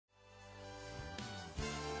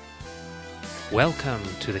Welcome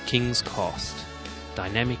to the King's Cast,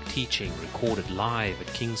 dynamic teaching recorded live at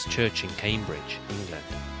King's Church in Cambridge, England.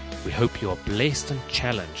 We hope you are blessed and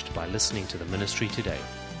challenged by listening to the ministry today.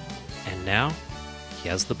 And now,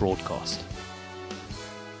 here's the broadcast.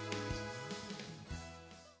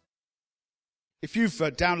 If you've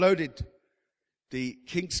downloaded the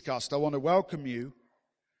King's Cast, I want to welcome you.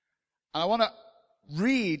 And I want to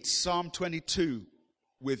read Psalm 22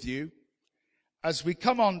 with you as we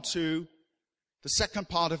come on to the second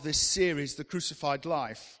part of this series, The Crucified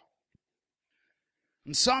Life.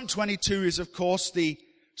 And Psalm 22 is, of course, the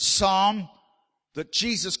psalm that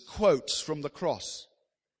Jesus quotes from the cross.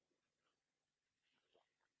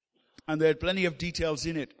 And there are plenty of details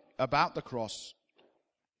in it about the cross.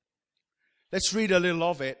 Let's read a little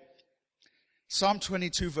of it. Psalm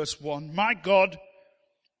 22 verse 1. My God,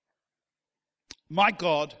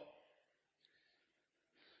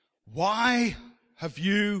 why have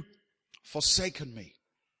you forsaken me?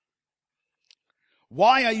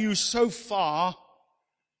 Why are you so far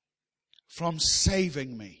from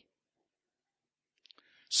saving me?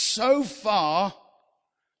 So far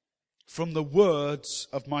from the words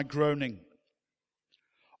of my groaning.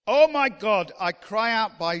 Oh my God, I cry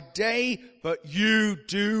out by day, but you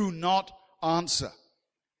do not answer.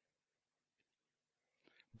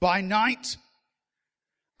 By night,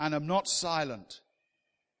 and am not silent.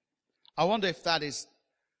 I wonder if that is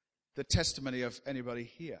the testimony of anybody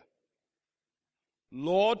here.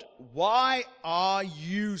 Lord, why are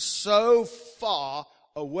you so far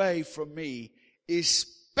away from me,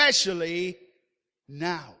 especially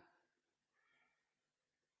now?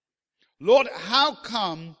 Lord, how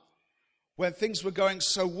come when things were going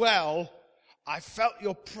so well, I felt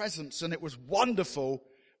your presence and it was wonderful,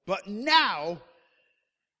 but now,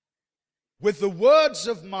 with the words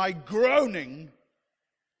of my groaning,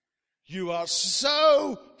 you are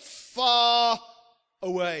so far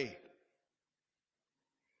away.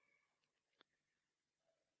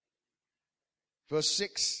 Verse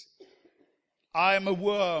 6, I am a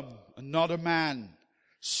worm and not a man,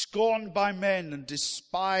 scorned by men and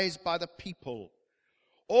despised by the people.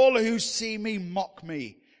 All who see me mock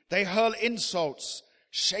me. They hurl insults,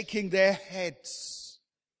 shaking their heads.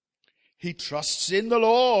 He trusts in the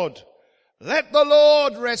Lord. Let the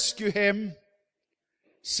Lord rescue him,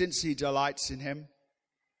 since he delights in him.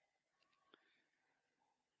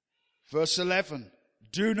 Verse 11,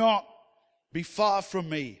 do not be far from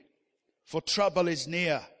me, for trouble is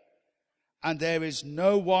near, and there is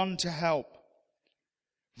no one to help.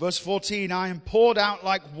 Verse 14, I am poured out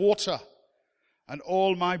like water, and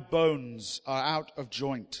all my bones are out of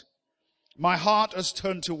joint. My heart has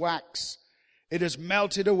turned to wax. It has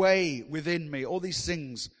melted away within me. All these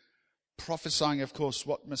things prophesying, of course,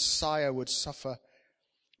 what Messiah would suffer.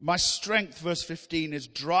 My strength, verse 15, is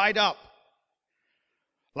dried up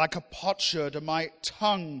like a potsherd, and my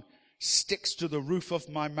tongue sticks to the roof of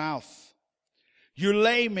my mouth. You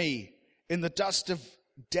lay me in the dust of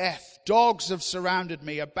death. Dogs have surrounded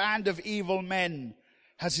me. A band of evil men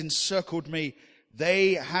has encircled me.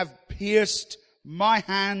 They have pierced my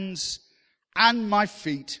hands and my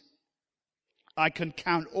feet. I can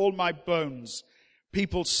count all my bones.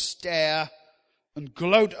 People stare and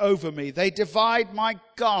gloat over me. They divide my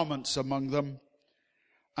garments among them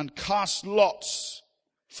and cast lots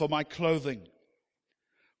for my clothing.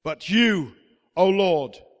 But you, O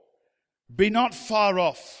Lord, be not far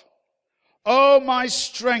off. O my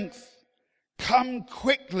strength, come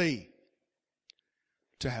quickly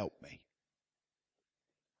to help me.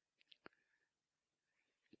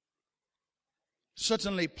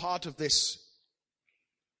 Certainly part of this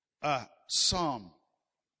psalm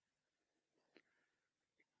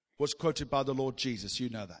was quoted by the Lord Jesus. You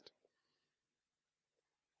know that.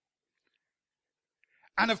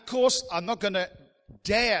 And of course, I'm not going to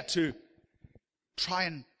dare to try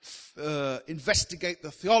and investigate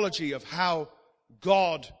the theology of how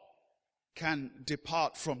God can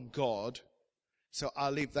depart from God. So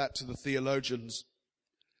I'll leave that to the theologians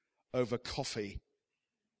over coffee.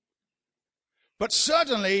 But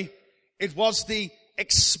certainly, it was the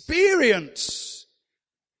experience,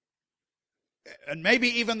 and maybe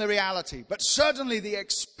even the reality, but certainly the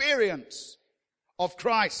experience of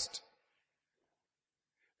Christ,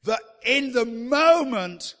 that in the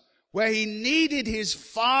moment where he needed his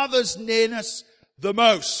Father's nearness the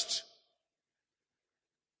most,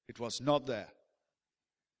 it was not there.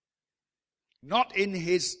 Not in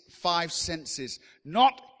his five senses,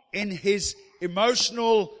 not in his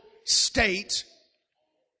emotional state.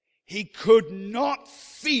 He could not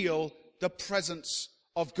feel the presence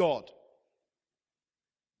of God.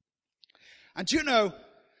 And you know,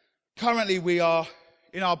 currently we are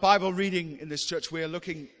in our Bible reading in this church, we're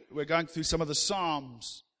going through some of the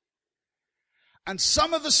Psalms. And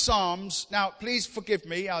some of the Psalms, now please forgive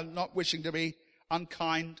me, I'm not wishing to be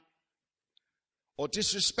unkind or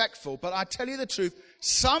disrespectful, but I tell you the truth,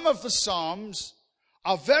 some of the Psalms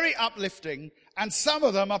are very uplifting and some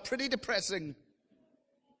of them are pretty depressing.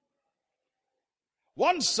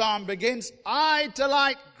 One psalm begins, I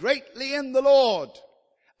delight greatly in the Lord.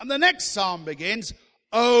 And the next psalm begins,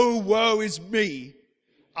 oh, woe is me,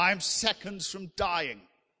 I am seconds from dying.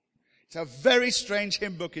 It's a very strange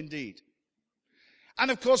hymn book indeed. And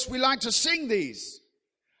of course, we like to sing these.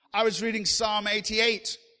 I was reading Psalm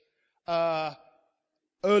 88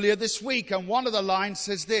 earlier this week, and one of the lines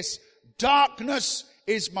says this, darkness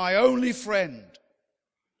is my only friend.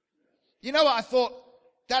 You know what, I thought,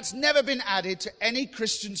 that's never been added to any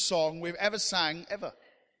Christian song we've ever sang, ever.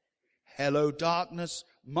 Hello, darkness,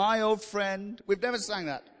 my old friend. We've never sang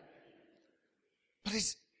that. But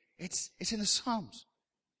it's in the Psalms.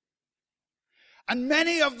 And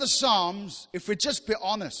many of the Psalms, if we just be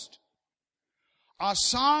honest, are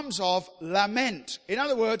Psalms of lament. In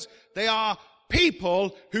other words, they are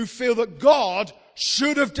people who feel that God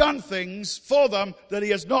should have done things for them that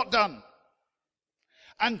he has not done.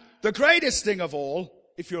 And the greatest thing of all,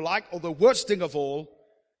 if you like, or the worst thing of all,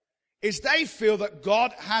 is they feel that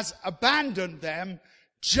God has abandoned them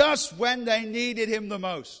just when they needed him the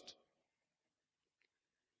most.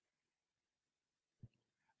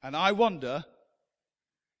 And I wonder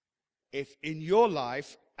if in your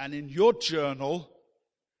life and in your journal,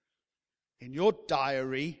 in your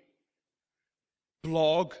diary,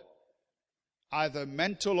 blog, either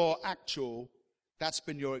mental or actual, that's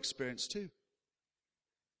been your experience too.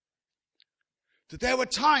 That there were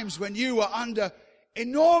times when you were under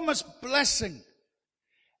enormous blessing.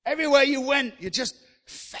 Everywhere you went, you just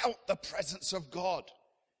felt the presence of God.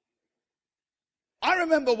 I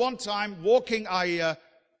remember one time walking, I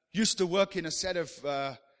used to work in a set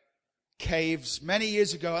of caves many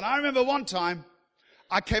years ago, and I remember one time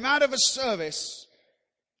I came out of a service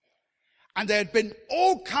and there had been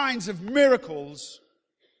all kinds of miracles.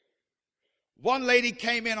 One lady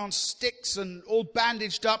came in on sticks and all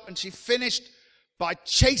bandaged up, and she finished by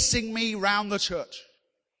chasing me round the church.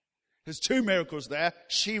 There's two miracles there.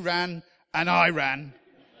 She ran and I ran.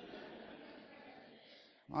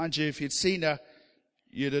 Mind you, if you'd seen her,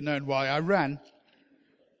 you'd have known why I ran.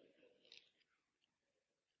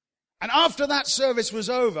 And after that service was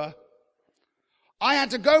over, I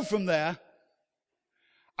had to go from there,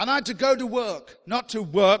 and I had to go to work. Not to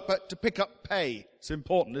work, but to pick up pay. It's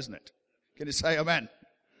important, isn't it? Can you say amen?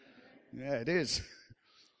 Yeah, it is.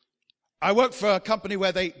 I worked for a company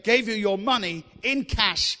where they gave you your money in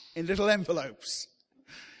cash in little envelopes.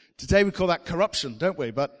 Today we call that corruption, don't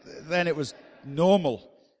we? But then it was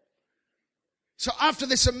normal. So after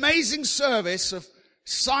this amazing service of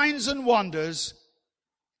signs and wonders,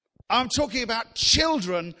 I'm talking about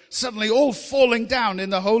children suddenly all falling down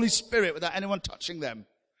in the Holy Spirit without anyone touching them.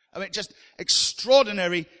 I mean, just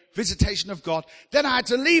extraordinary visitation of God. Then I had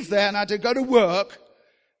to leave there and I had to go to work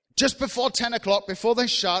just before 10 o'clock, before they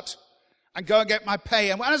shut, and go and get my pay.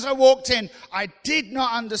 And as I walked in, I did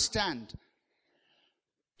not understand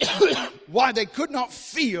why they could not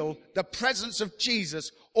feel the presence of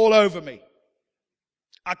Jesus all over me.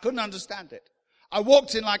 I couldn't understand it. I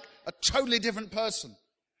walked in like a totally different person.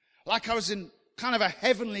 Like I was in kind of a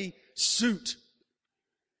heavenly suit.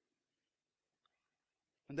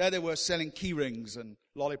 And there they were selling key rings and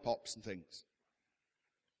lollipops and things.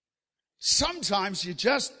 Sometimes you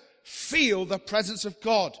just feel the presence of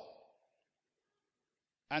God.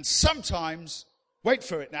 And sometimes, wait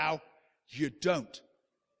for it now, you don't.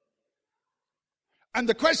 And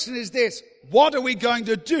the question is this, what are we going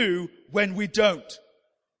to do when we don't?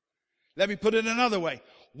 Let me put it another way.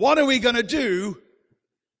 What are we going to do?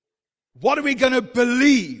 What are we going to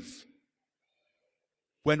believe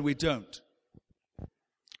when we don't?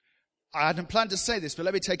 I hadn't planned to say this, but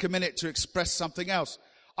let me take a minute to express something else.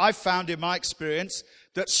 I found in my experience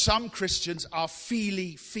that some Christians are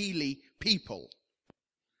feely people.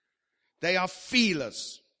 They are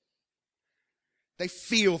feelers. They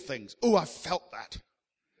feel things. Oh, I felt that.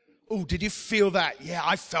 Oh, did you feel that? Yeah,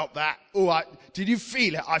 I felt that. Oh, did you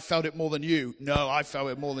feel it? I felt it more than you. No, I felt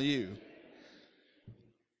it more than you.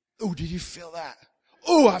 Oh, did you feel that?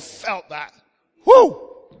 Oh, I felt that. Whoo!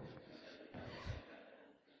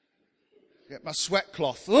 Get my sweat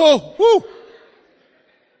cloth. Oh, whoo!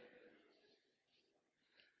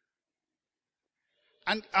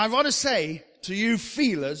 And I want to say to you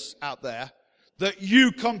feelers out there that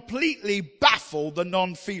you completely baffle the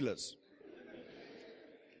non-feelers.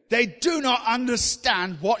 They do not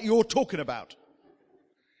understand what you're talking about.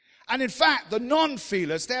 And in fact, the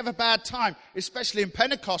non-feelers, they have a bad time, especially in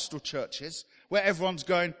Pentecostal churches, where everyone's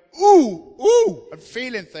going, ooh, ooh, and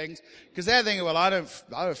feeling things, because they're thinking, well, I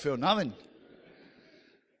don't feel nothing.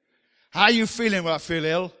 How are you feeling? Well, I feel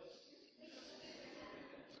ill.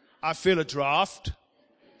 I feel a draft.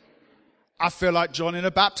 I feel like joining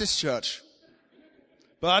a Baptist church.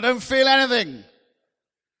 But I don't feel anything.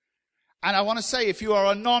 And I want to say, if you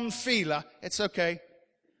are a non-feeler, it's okay.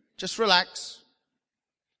 Just relax.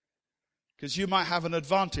 Because you might have an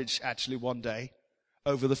advantage, actually, one day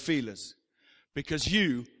over the feelers. Because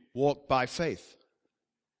you walk by faith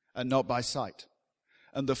and not by sight.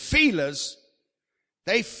 And the feelers,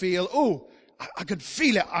 they feel, oh, I can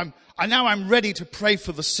feel it. Now I'm ready to pray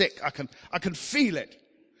for the sick. I can feel it.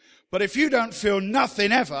 But if you don't feel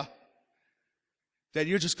nothing ever, then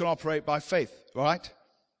you're just going to operate by faith, all right?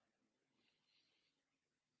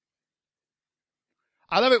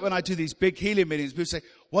 I love it when I do these big healing meetings. People say,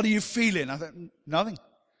 what are you feeling? I thought, nothing.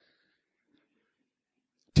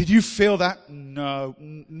 Did you feel that? No,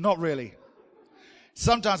 not really.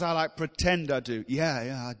 Sometimes I pretend I do.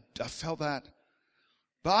 Yeah, I felt that.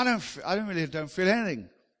 But I don't feel anything.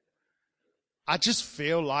 I just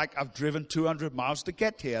feel like I've driven 200 miles to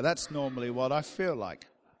get here. That's normally what I feel like.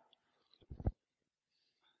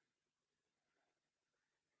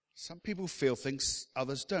 Some people feel things,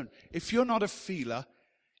 others don't. If you're not a feeler,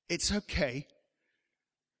 it's okay.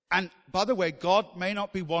 And by the way, God may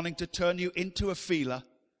not be wanting to turn you into a feeler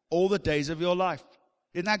all the days of your life.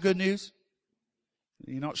 Isn't that good news?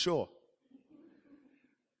 You're not sure.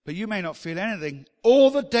 But you may not feel anything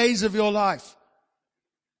all the days of your life.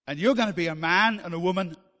 And you're going to be a man and a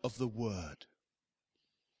woman of the Word.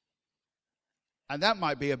 And that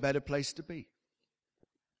might be a better place to be.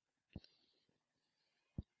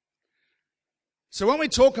 So when we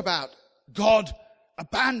talk about God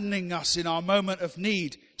abandoning us in our moment of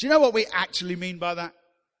need, do you know what we actually mean by that?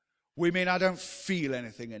 We mean I don't feel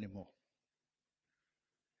anything anymore.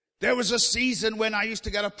 There was a season when I used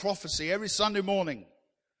to get a prophecy every Sunday morning.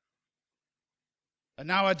 And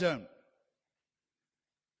now I don't.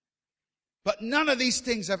 But none of these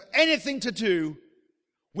things have anything to do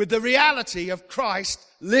with the reality of Christ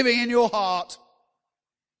living in your heart.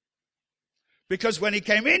 Because when He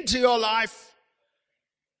came into your life,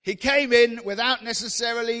 He came in without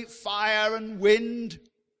necessarily fire and wind.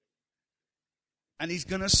 And He's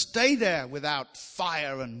going to stay there without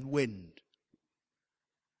fire and wind.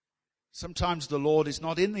 Sometimes the Lord is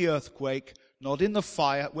not in the earthquake, not in the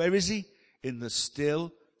fire. Where is He? In the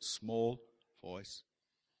still, small voice.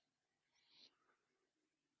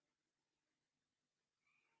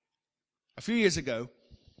 A few years ago,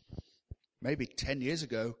 maybe 10 years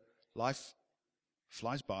ago, life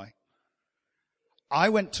flies by, I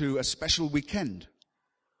went to a special weekend.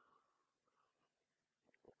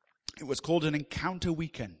 It was called an encounter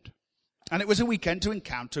weekend. And it was a weekend to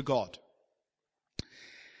encounter God.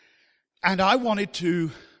 And I wanted to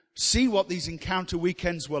see what these encounter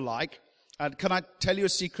weekends were like. And can I tell you a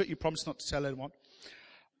secret? You promised not to tell anyone.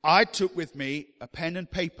 I took with me a pen and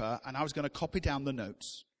paper, and I was going to copy down the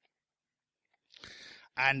notes.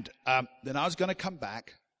 And then I was going to come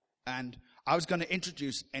back, and I was going to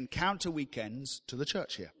introduce encounter weekends to the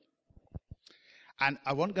church here. And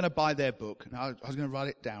I wasn't going to buy their book. And I was going to write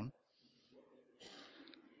it down.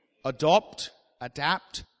 Adopt,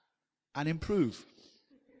 adapt, and improve.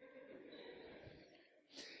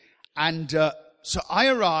 And so I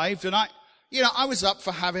arrived, and I was up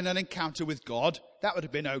for having an encounter with God. That would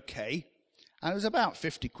have been okay. And it was about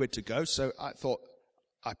 50 quid to go, so I thought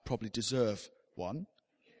I probably deserve one.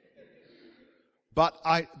 But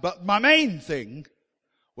my main thing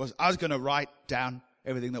was I was going to write down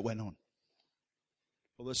everything that went on.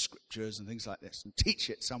 All the scriptures and things like this, and teach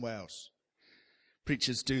it somewhere else.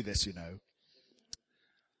 Preachers do this, you know.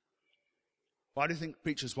 Why do you think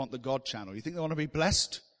preachers want the God channel? You think they want to be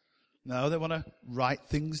blessed? No, they want to write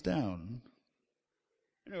things down.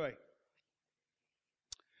 Anyway.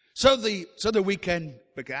 So the weekend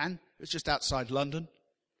began. It was just outside London.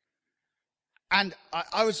 And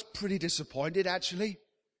I was pretty disappointed, actually.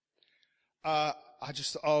 I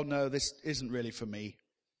just thought, oh no, this isn't really for me.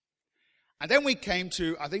 And then we came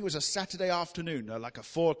to, I think it was a Saturday afternoon, like a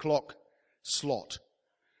 4 o'clock slot.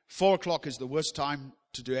 4 o'clock is the worst time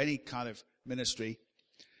to do any kind of ministry,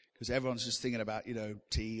 because everyone's just thinking about,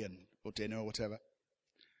 tea or dinner or whatever.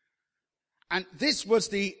 And this was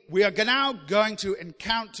we are now going to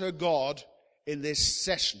encounter God in this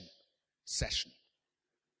session.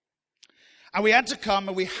 And we had to come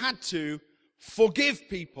and we had to forgive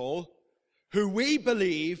people who we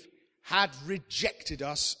believe had rejected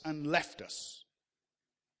us and left us.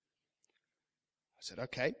 I said,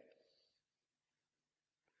 okay.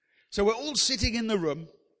 So we're all sitting in the room.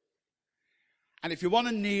 And if you want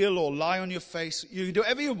to kneel or lie on your face, you can do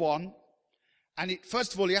whatever you want. And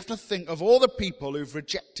first of all, you have to think of all the people who've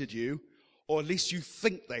rejected you, or at least you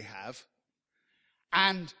think they have,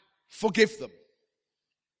 and forgive them.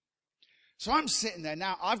 So I'm sitting there.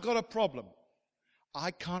 Now, I've got a problem. I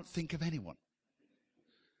can't think of anyone.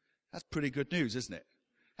 That's pretty good news, isn't it?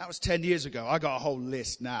 That was 10 years ago. I got a whole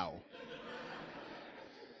list now.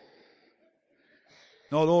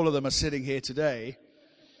 Not all of them are sitting here today.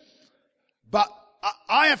 But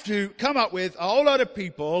I have to come up with a whole lot of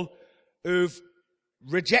people who've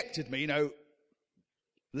rejected me,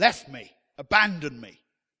 left me, abandoned me.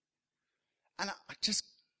 And I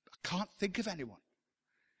can't think of anyone.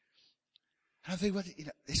 And I think, well,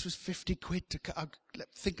 this was 50 quid to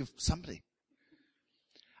think of somebody.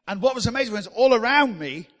 And what was amazing was all around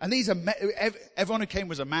me, and everyone who came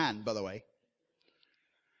was a man, by the way.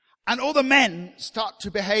 And all the men start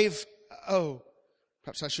to behave,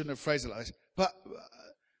 perhaps I shouldn't have phrased it like this, but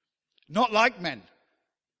not like men.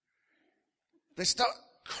 They start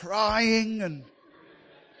crying and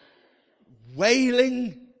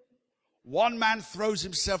wailing. One man throws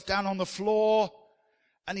himself down on the floor,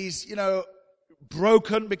 and he's,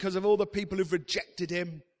 broken because of all the people who've rejected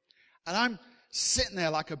him. And I'm sitting there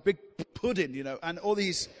like a big pudding, and all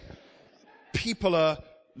these people are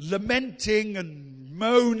lamenting and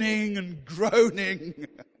moaning and groaning.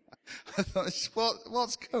 I thought,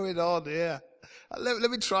 what's going on here? Let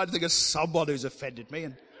me try to think of someone who's offended me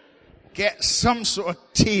and get some sort of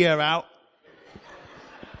tear out.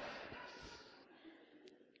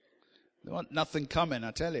 There wasn't nothing coming, I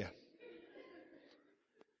tell you.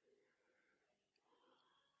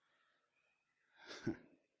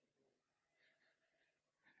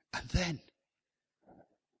 And then,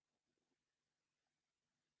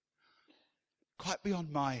 quite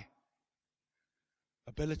beyond my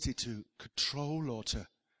ability to control or to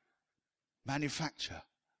manufacture,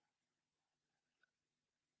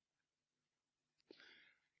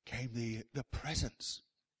 came the presence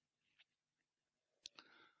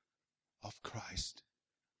of Christ.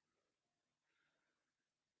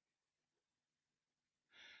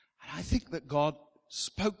 And I think that God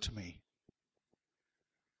spoke to me.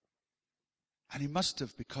 And he must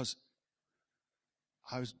have, because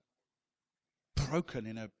I was broken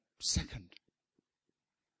in a second.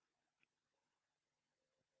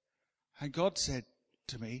 And God said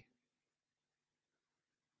to me,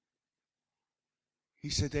 he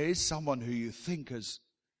said, there is someone who you think has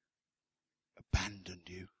abandoned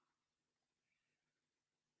you.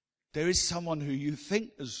 There is someone who you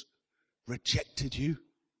think has rejected you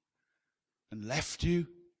and left you.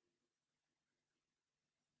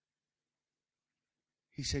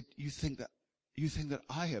 He said, you think that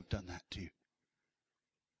I have done that to you.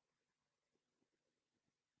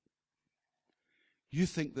 You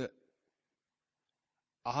think that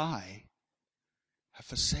I have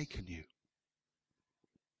forsaken you.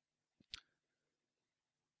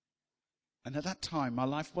 And at that time, my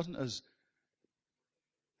life wasn't as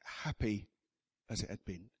happy as it had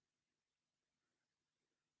been.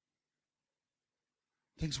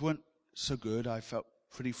 Things weren't so good. I felt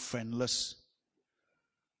pretty friendless.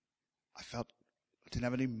 I felt I didn't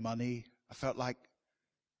have any money. I felt like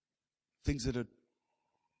things that had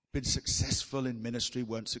been successful in ministry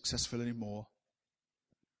weren't successful anymore.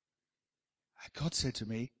 And God said to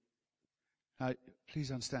me, now,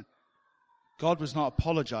 please understand, God was not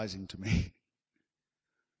apologizing to me.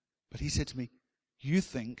 But he said to me, you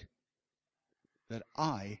think that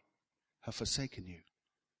I have forsaken you.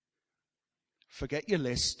 Forget your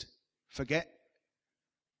list. Forget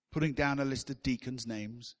putting down a list of deacons'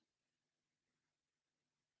 names.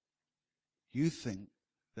 You think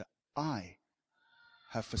that I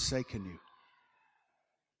have forsaken you.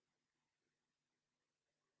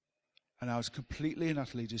 And I was completely and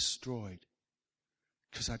utterly destroyed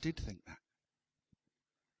because I did think that.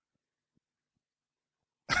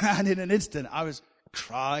 And in an instant, I was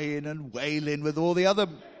crying and wailing with all the other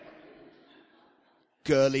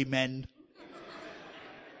girly men.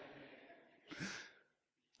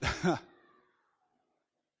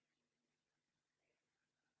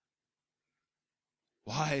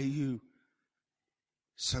 Why are you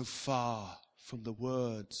so far from the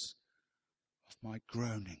words of my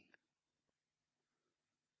groaning?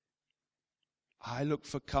 I looked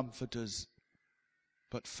for comforters,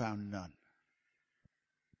 but found none.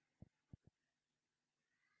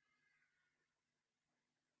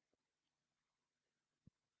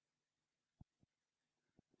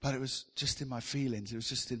 But it was just in my feelings. It was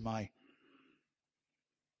just in my...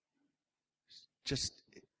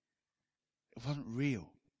 it wasn't real.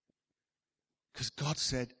 Because God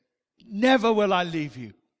said, Never will I leave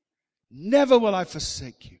you. Never will I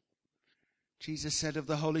forsake you. Jesus said of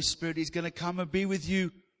the Holy Spirit, He's going to come and be with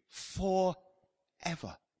you forever.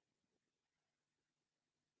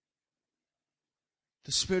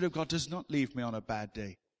 The Spirit of God does not leave me on a bad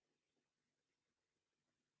day.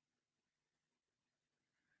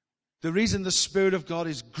 The reason the Spirit of God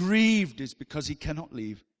is grieved is because He cannot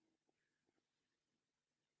leave.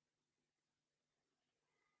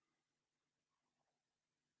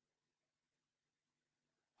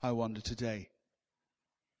 I wonder today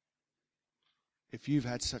if you've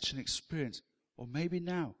had such an experience, or maybe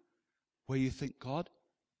now, where you think, God,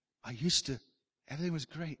 everything was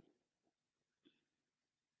great.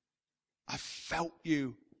 I felt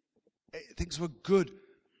you. Things were good.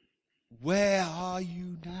 Where are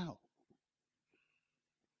you now?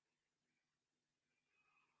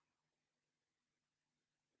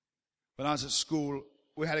 When I was at school,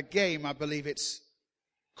 we had a game. I believe it's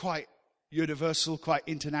quite universal, quite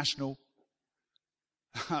international.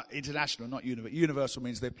 International, not universal. Universal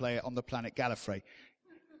means they play it on the planet Gallifrey.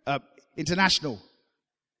 International.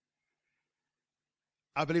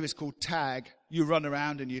 I believe it's called tag. You run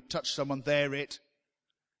around and you touch someone, they're it.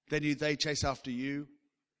 Then they chase after you.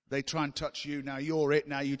 They try and touch you. Now you're it.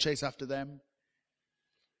 Now you chase after them.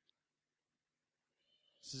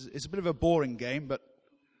 It's a bit of a boring game, but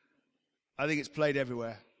I think it's played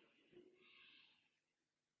everywhere.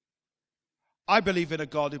 I believe in a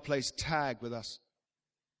God who plays tag with us.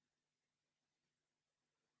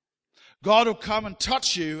 God will come and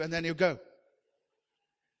touch you and then He'll go.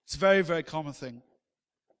 It's a very, very common thing.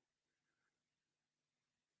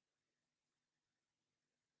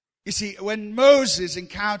 You see, when Moses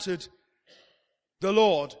encountered the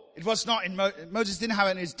Lord, it was not in Moses didn't have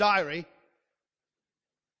it in his diary.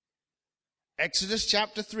 Exodus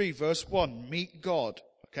chapter 3, verse 1, meet God.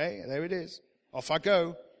 Okay, there it is. Off I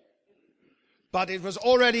go. But it was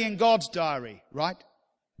already in God's diary, right?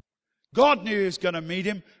 God knew He was going to meet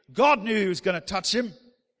him. God knew He was going to touch him.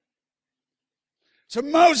 So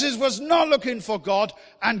Moses was not looking for God,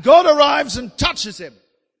 and God arrives and touches him.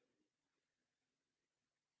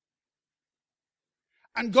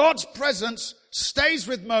 And God's presence stays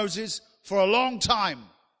with Moses for a long time.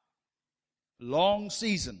 Long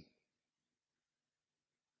season.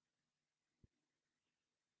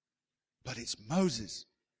 But it's Moses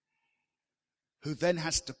who then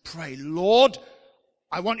has to pray, Lord,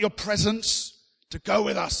 I want your presence to go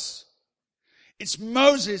with us. It's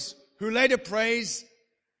Moses who later prays,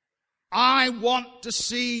 I want to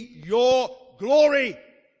see your glory.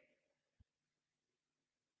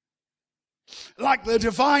 Like the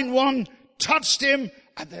divine one touched him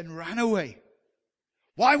and then ran away.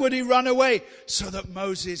 Why would he run away? So that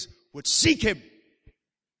Moses would seek him.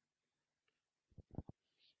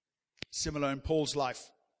 Similar in Paul's life.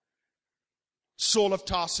 Saul of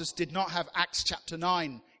Tarsus did not have Acts chapter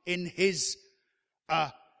 9 in his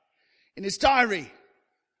diary.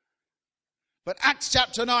 But Acts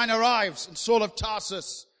chapter 9 arrives and Saul of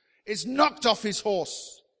Tarsus is knocked off his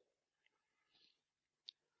horse.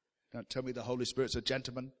 Don't tell me the Holy Spirit's a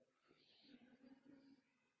gentleman.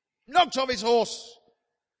 Knocked off his horse.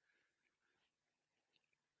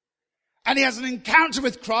 And he has an encounter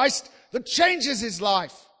with Christ that changes his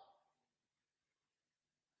life.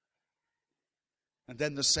 And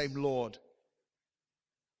then the same Lord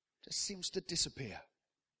just seems to disappear.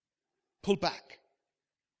 Pull back.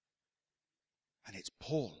 And it's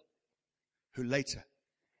Paul who later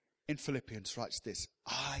in Philippians writes this,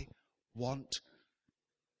 I want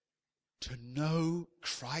to know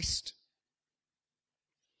Christ.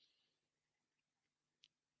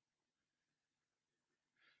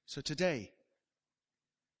 So today,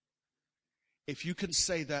 if you can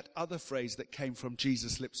say that other phrase that came from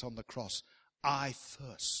Jesus' lips on the cross, I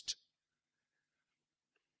thirst.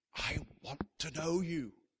 I want to know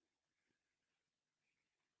you.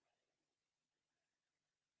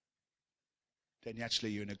 Then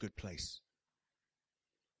actually you're in a good place.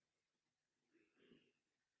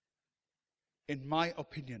 In my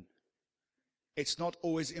opinion, it's not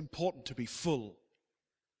always important to be full.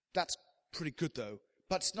 That's pretty good though.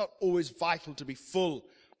 But it's not always vital to be full.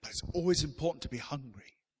 But it's always important to be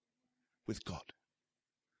hungry with God.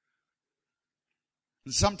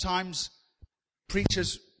 And sometimes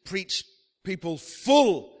preachers preach people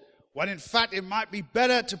full, when in fact it might be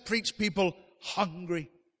better to preach people hungry.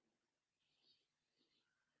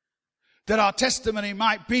 That our testimony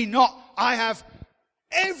might be not, I have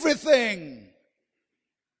everything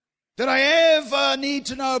that I ever need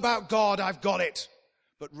to know about God, I've got it.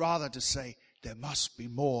 But rather to say, there must be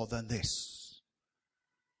more than this.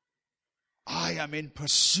 I am in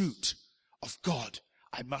pursuit of God.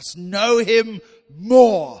 I must know him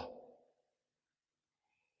more.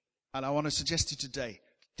 And I want to suggest to you today,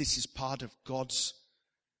 this is part of God's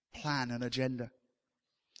plan and agenda.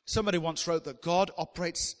 Somebody once wrote that God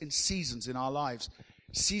operates in seasons in our lives.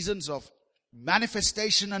 Seasons of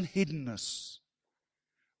manifestation and hiddenness.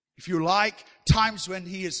 If you like, times when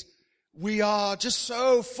we are just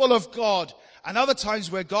so full of God. And other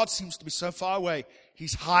times where God seems to be so far away.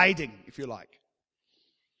 He's hiding, if you like.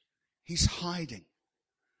 He's hiding.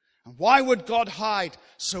 And why would God hide?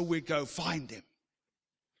 So we'd go find him.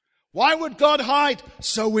 Why would God hide?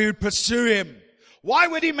 So we would pursue him. Why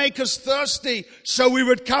would he make us thirsty? So we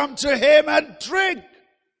would come to him and drink.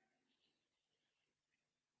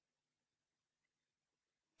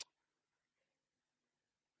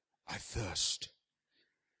 I thirst,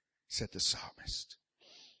 said the psalmist.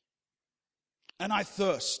 And I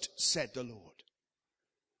thirst, said the Lord,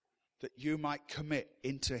 that you might commit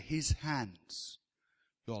into his hands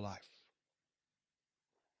your life.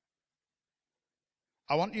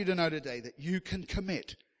 I want you to know today that you can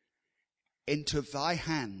commit into thy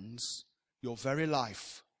hands your very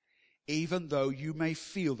life, even though you may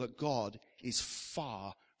feel that God is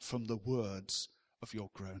far from the words of your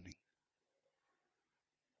groaning.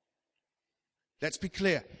 Let's be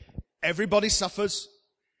clear. Everybody suffers.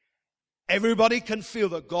 Everybody can feel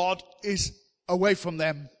that God is away from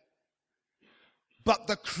them. But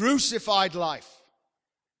the crucified life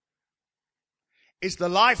is the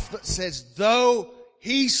life that says, though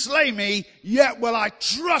he slay me, yet will I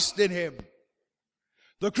trust in him.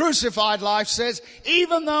 The crucified life says,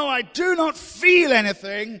 even though I do not feel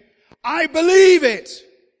anything, I believe it.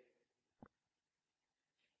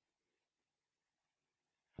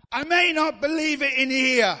 I may not believe it in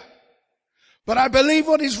here, but I believe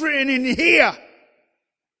what is written in here.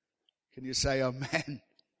 Can you say amen?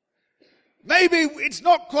 Maybe it's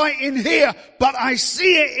not quite in here, but I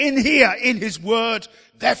see it in here, in his word.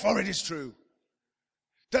 Therefore it is true.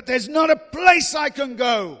 That there's not a place I can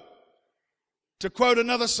go. To quote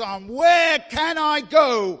another psalm, where can I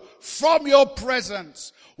go from your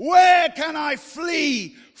presence? Where can I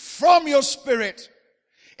flee from your spirit?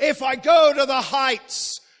 If I go to the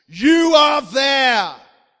heights, you are there.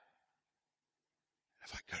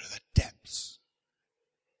 If I go to the depths,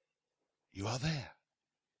 you are there.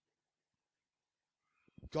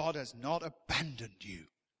 God has not abandoned you.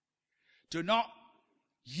 Do not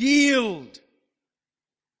yield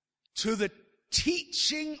to the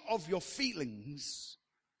teaching of your feelings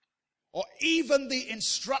or even the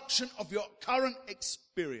instruction of your current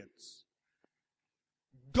experience.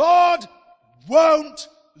 God won't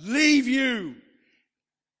leave you.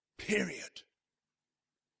 Period.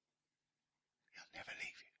 He'll never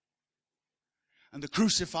leave you. And the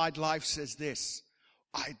crucified life says this: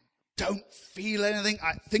 I don't feel anything.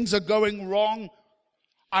 Things are going wrong.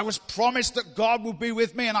 I was promised that God would be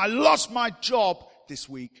with me, and I lost my job this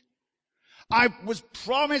week. I was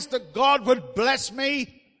promised that God would bless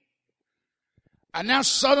me, and now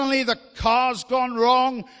suddenly the car's gone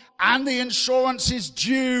wrong, and the insurance is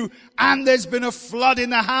due, and there's been a flood in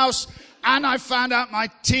the house, and I found out my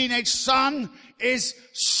teenage son is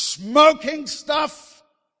smoking stuff.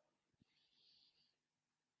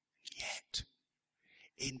 Yet,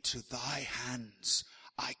 into thy hands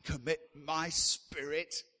I commit my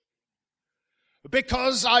spirit,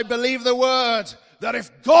 because I believe the word that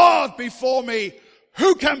if God be for me,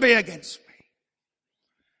 who can be against me?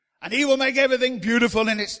 And he will make everything beautiful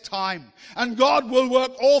in its time. And God will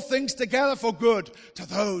work all things together for good to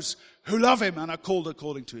those who love him and are called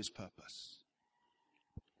according to his purpose.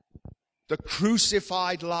 The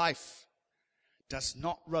crucified life does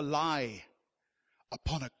not rely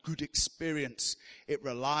upon a good experience. It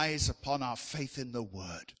relies upon our faith in the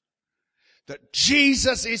word. That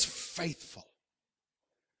Jesus is faithful.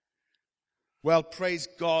 Well, praise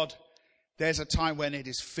God, there's a time when it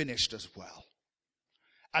is finished as well.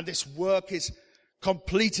 And this work is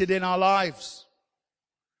completed in our lives.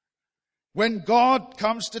 When God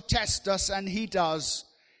comes to test us, and he does,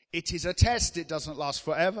 it is a test. It doesn't last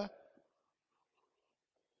forever.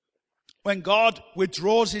 When God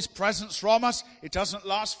withdraws his presence from us, it doesn't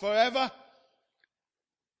last forever.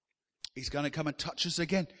 He's going to come and touch us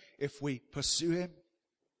again if we pursue him.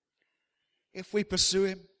 If we pursue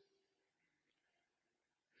him.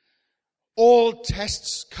 All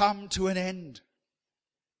tests come to an end.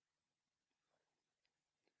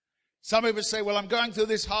 Some people say, well, I'm going through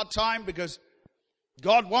this hard time because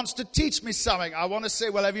God wants to teach me something. I want to say,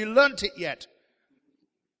 well, have you learnt it yet?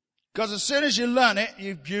 Because as soon as you learn it,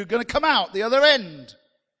 you're going to come out the other end.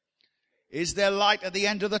 Is there light at the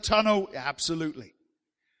end of the tunnel? Absolutely.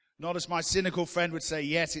 Not as my cynical friend would say,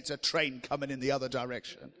 yes, it's a train coming in the other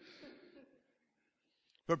direction.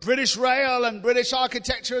 But British Rail and British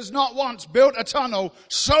architecture has not once built a tunnel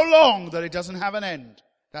so long that it doesn't have an end.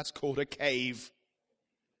 That's called a cave.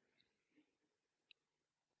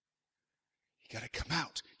 You got to come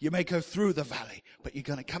out. You may go through the valley, but you're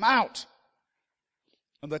going to come out.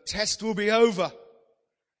 And the test will be over.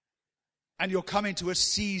 And you'll come into a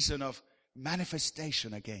season of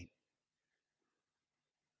manifestation again.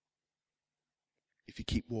 If you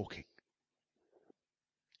keep walking.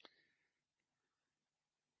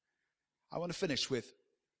 I want to finish with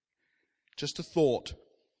just a thought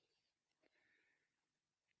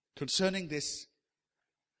concerning this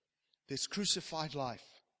crucified life.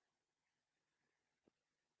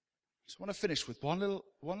 I just want to finish with one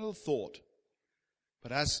little thought.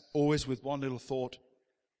 But as always with one little thought,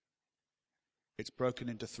 it's broken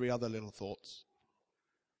into three other little thoughts.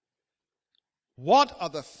 What are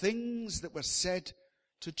the things that were said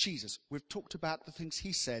to Jesus? We've talked about the things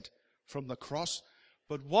he said from the cross,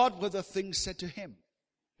 but what were the things said to him?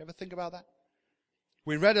 You ever think about that?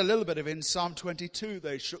 We read a little bit of it in Psalm 22.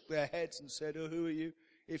 They shook their heads and said, "Oh, who are you?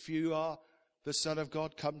 If you are the Son of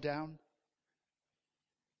God, come down."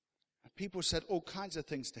 And people said all kinds of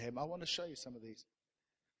things to him. I want to show you some of these.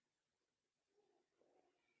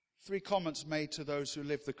 3 comments made to those who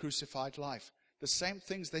live the crucified life. The same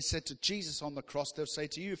things they said to Jesus on the cross, they'll say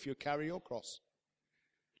to you if you carry your cross.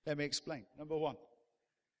 Let me explain. Number 1,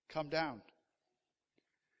 come down.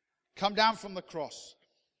 Come down from the cross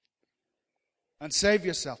and save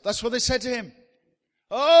yourself. That's what they said to him.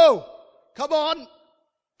 Oh, come on.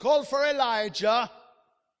 Call for Elijah.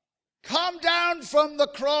 Come down from the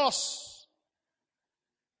cross.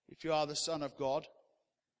 If you are the Son of God.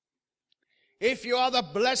 If you are the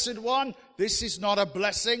Blessed One, this is not a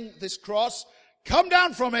blessing, this cross. Come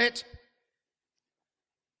down from it.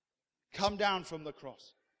 Come down from the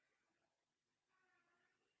cross.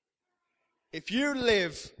 If you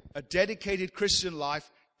live a dedicated Christian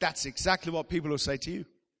life, that's exactly what people will say to you.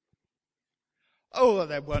 Oh, well,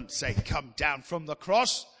 they won't say, come down from the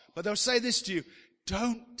cross, but they'll say this to you: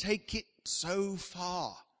 don't take it so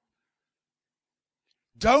far.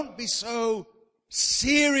 Don't be so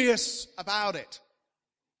serious about it.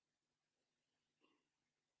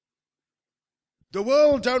 The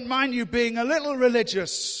world don't mind you being a little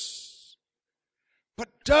religious, but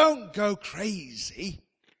don't go crazy.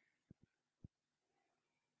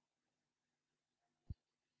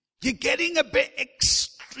 You're getting a bit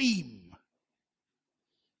extreme.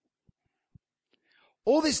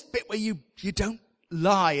 All this bit where you don't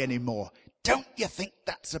lie anymore, don't you think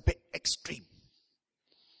that's a bit extreme?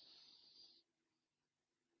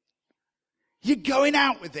 You're going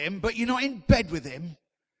out with him, but you're not in bed with him.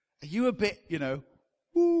 Are you a bit,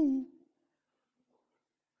 woo?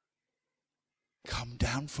 Come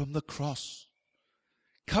down from the cross.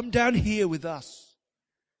 Come down here with us.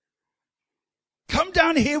 Come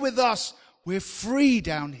down here with us. We're free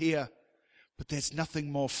down here. But there's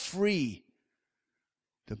nothing more free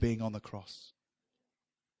than being on the cross.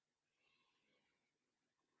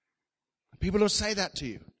 And people will say that to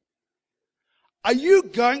you. Are you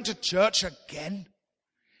going to church again?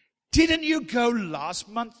 Didn't you go last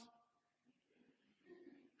month?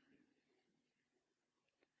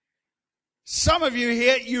 Some of you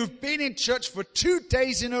here, you've been in church for 2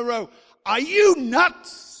 days in a row. Are you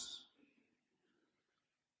nuts?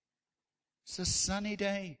 It's a sunny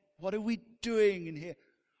day. What are we doing in here?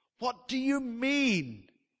 What do you mean?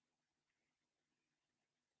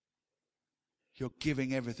 You're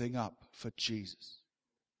giving everything up for Jesus.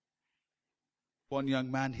 One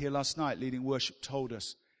young man here last night leading worship told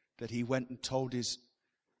us that he went and told his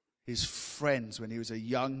friends when he was a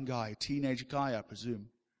young guy, teenage guy I presume,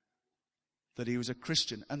 that he was a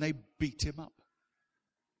Christian, and they beat him up.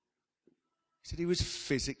 He said he was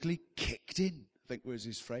physically kicked in, I think was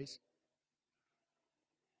his phrase.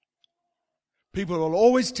 People will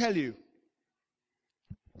always tell you,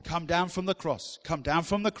 come down from the cross, come down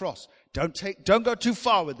from the cross. Don't go too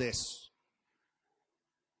far with this.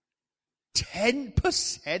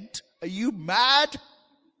 10%? Are you mad?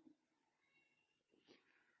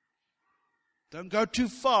 Don't go too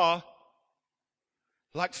far.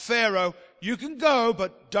 Like Pharaoh, you can go,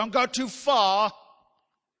 but don't go too far.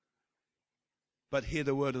 But hear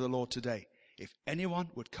the word of the Lord today. If anyone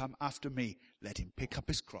would come after me, let him pick up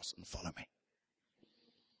his cross and follow me.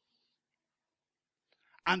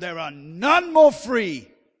 And there are none more free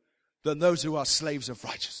than those who are slaves of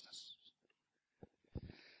righteousness.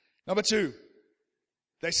 Number 2,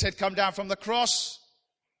 they said, come down from the cross.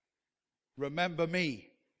 Remember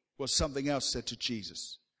me was something else said to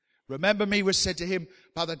Jesus. Remember me was said to him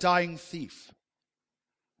by the dying thief.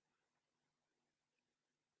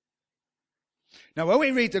 Now, when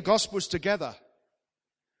we read the Gospels together,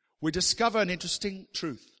 we discover an interesting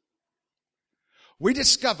truth. We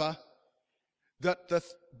discover that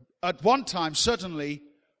at one time, certainly,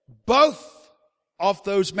 both of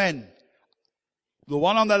those men, the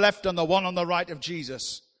one on the left and the one on the right of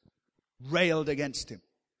Jesus, railed against him.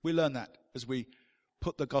 We learn that as we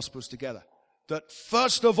put the Gospels together. That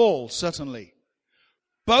first of all, certainly,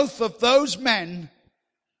 both of those men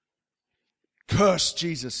cursed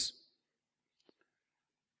Jesus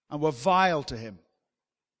and were vile to him.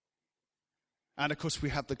 And of course we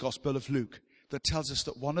have the Gospel of Luke that tells us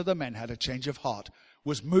that one of the men had a change of heart,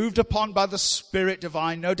 was moved upon by the Spirit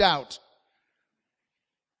divine, no doubt.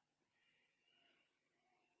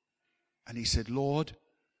 And he said, Lord,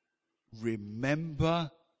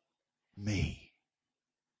 remember me.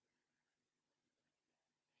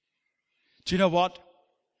 Do you know what?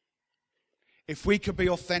 If we could be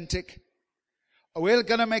authentic, we're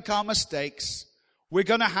going to make our mistakes. We're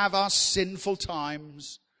going to have our sinful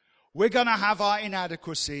times. We're going to have our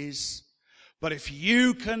inadequacies. But if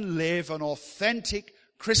you can live an authentic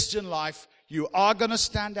Christian life, you are going to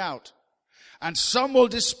stand out. And some will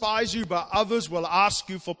despise you, but others will ask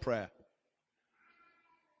you for prayer.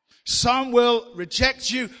 Some will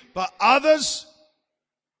reject you, but others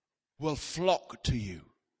will flock to you.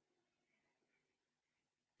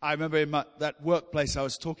 I remember in that workplace I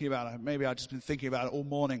was talking about, maybe I've just been thinking about it all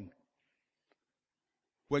morning,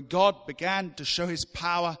 when God began to show his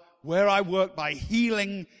power where I worked by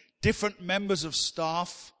healing different members of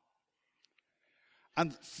staff.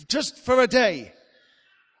 And just for a day,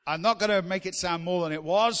 I'm not going to make it sound more than it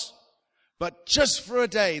was, but just for a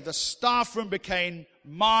day, the staff room became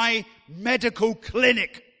my medical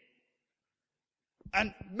clinic.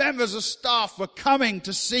 And members of staff were coming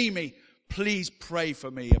to see me. Please pray for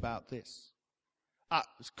me about this. I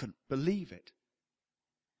just couldn't believe it.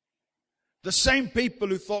 The same people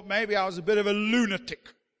who thought maybe I was a bit of a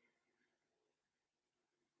lunatic.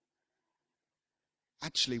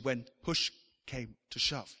 Actually, when push came to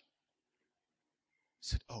shove,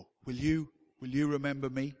 said, oh, will you remember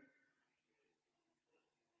me?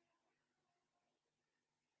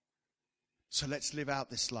 So let's live out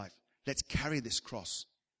this life. Let's carry this cross.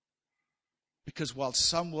 Because while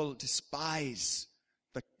some will despise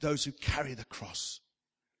those who carry the cross,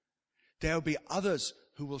 there will be others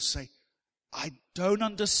who will say, I don't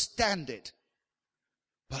understand it,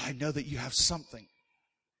 but I know that you have something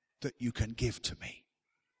that you can give to me.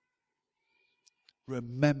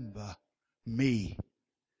 Remember me,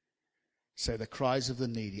 say the cries of the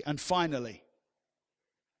needy. And finally,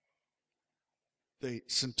 the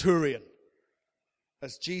centurion,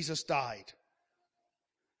 as Jesus died,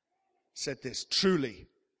 said this, truly,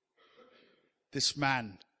 this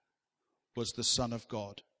man was the Son of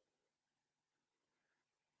God.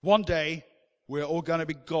 One day, we're all going to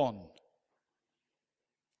be gone.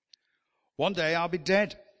 One day, I'll be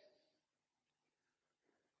dead.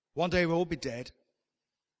 One day, we'll all be dead.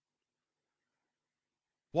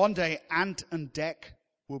 One day, Ant and Dec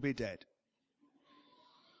will be dead.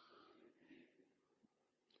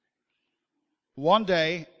 One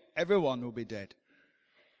day, everyone will be dead.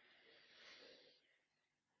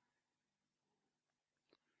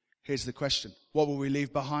 Here's the question. What will we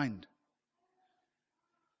leave behind?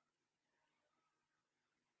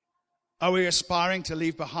 Are we aspiring to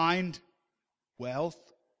leave behind wealth,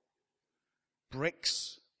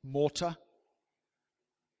 bricks, mortar,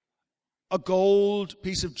 a gold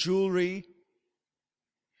piece of jewelry?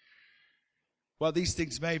 Well, these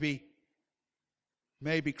things may be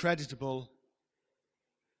creditable,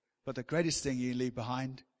 but the greatest thing you leave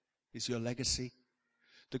behind is your legacy.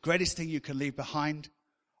 The greatest thing you can leave behind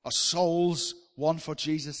are souls won for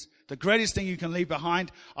Jesus. The greatest thing you can leave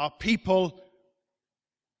behind are people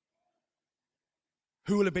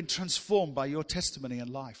who will have been transformed by your testimony and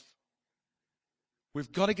life.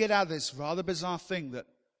 We've got to get out of this rather bizarre thing that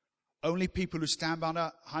only people who stand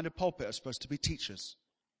behind a pulpit are supposed to be teachers.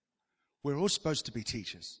 We're all supposed to be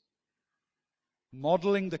teachers,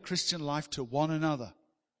 modeling the Christian life to one another.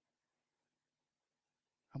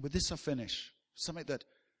 And with this I finish. Something that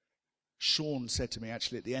Sean said to me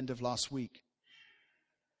actually at the end of last week.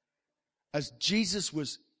 As Jesus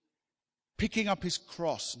was picking up his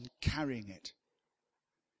cross and carrying it,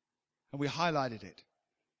 and we highlighted it,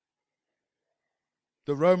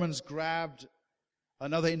 the Romans grabbed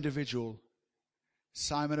another individual,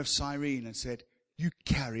 Simon of Cyrene, and said, you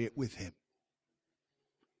carry it with him.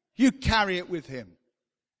 You carry it with him.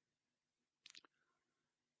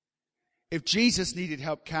 If Jesus needed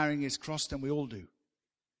help carrying his cross, then we all do.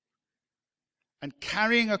 And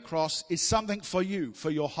carrying a cross is something for you, for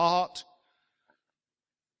your heart,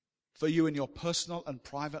 for you in your personal and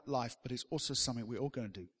private life, but it's also something we're all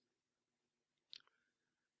going to do.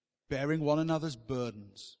 Bearing one another's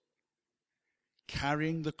burdens,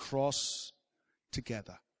 carrying the cross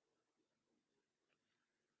together.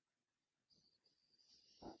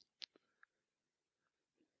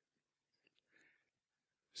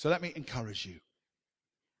 So let me encourage you.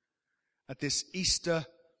 At this Easter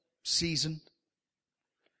season,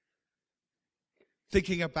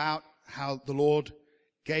 thinking about how the Lord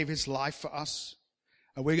gave his life for us.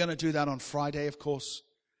 And we're going to do that on Friday, of course,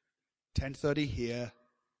 10:30 here.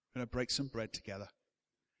 We're going to break some bread together.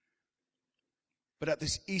 But at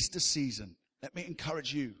this Easter season, let me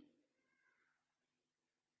encourage you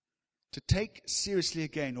to take seriously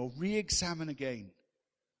again or re-examine again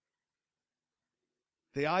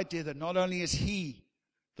the idea that not only is he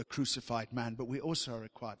the crucified man, but we also are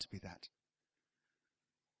required to be that.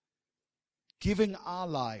 Giving our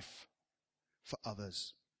life for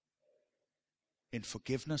others in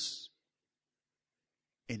forgiveness,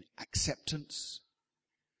 in acceptance,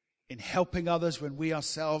 in helping others when we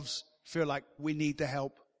ourselves feel like we need the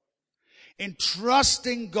help, in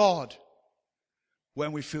trusting God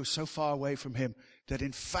when we feel so far away from him that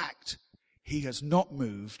in fact he has not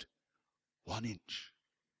moved 1 inch.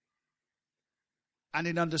 And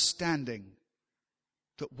in understanding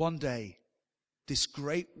that one day this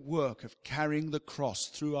great work of carrying the cross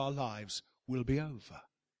through our lives will be over.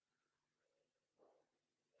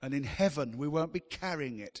 And in heaven we won't be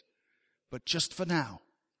carrying it, but just for now,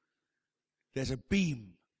 there's a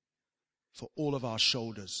beam for all of our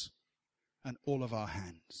shoulders and all of our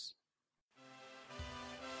hands.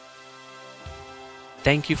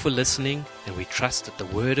 Thank you for listening, and we trust that the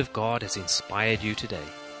Word of God has inspired you today.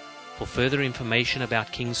 For further information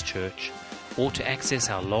about King's Church, or to access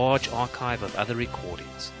our large archive of other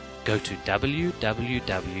recordings, go to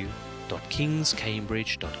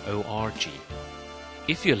www.kingscambridge.org.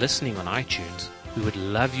 If you're listening on iTunes, we would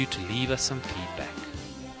love you to leave us some feedback.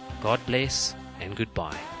 God bless and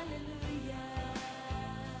goodbye.